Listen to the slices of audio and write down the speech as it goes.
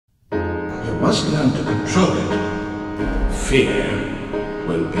must learn to control it. Fear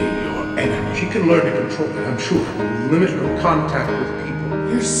will be your enemy. She can learn to control it, I'm sure. Limit her contact with people.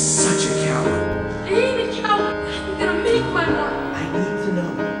 You're such a coward. I ain't a coward. I'm gonna make my mark. I need to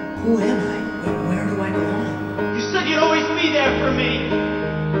know, who am I? Where do I belong? You said you'd always be there for me.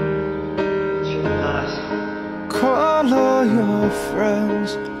 But you're not. Call all your friends,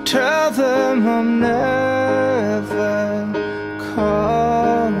 tell them I'm never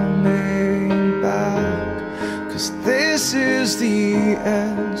coming back. 'Cause this is the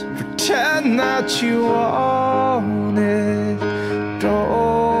end. Pretend that you want it.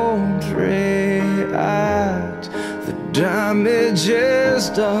 Don't react. The damage is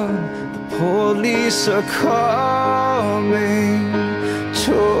done. The police are coming.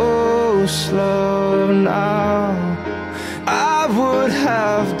 Too slow now. I would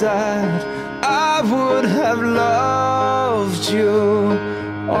have died. I would have loved you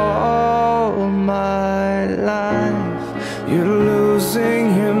all my life. You're losing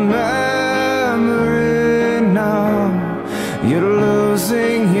your memory now. You're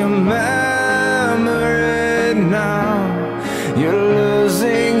losing your memory now. You're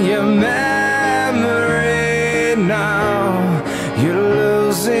losing your memory now. You're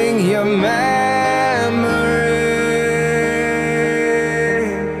losing your memory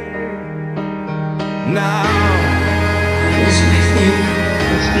now. It's my fault.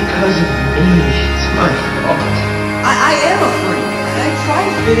 It's because of me. It's my fault. I am a freak. I try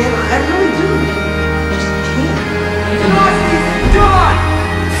to fit in. I really do. I just can't. Nothing's done!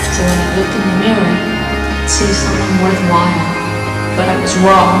 After I looked in the mirror, I'd see someone worthwhile, but I was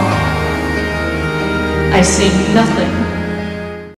wrong. I see nothing.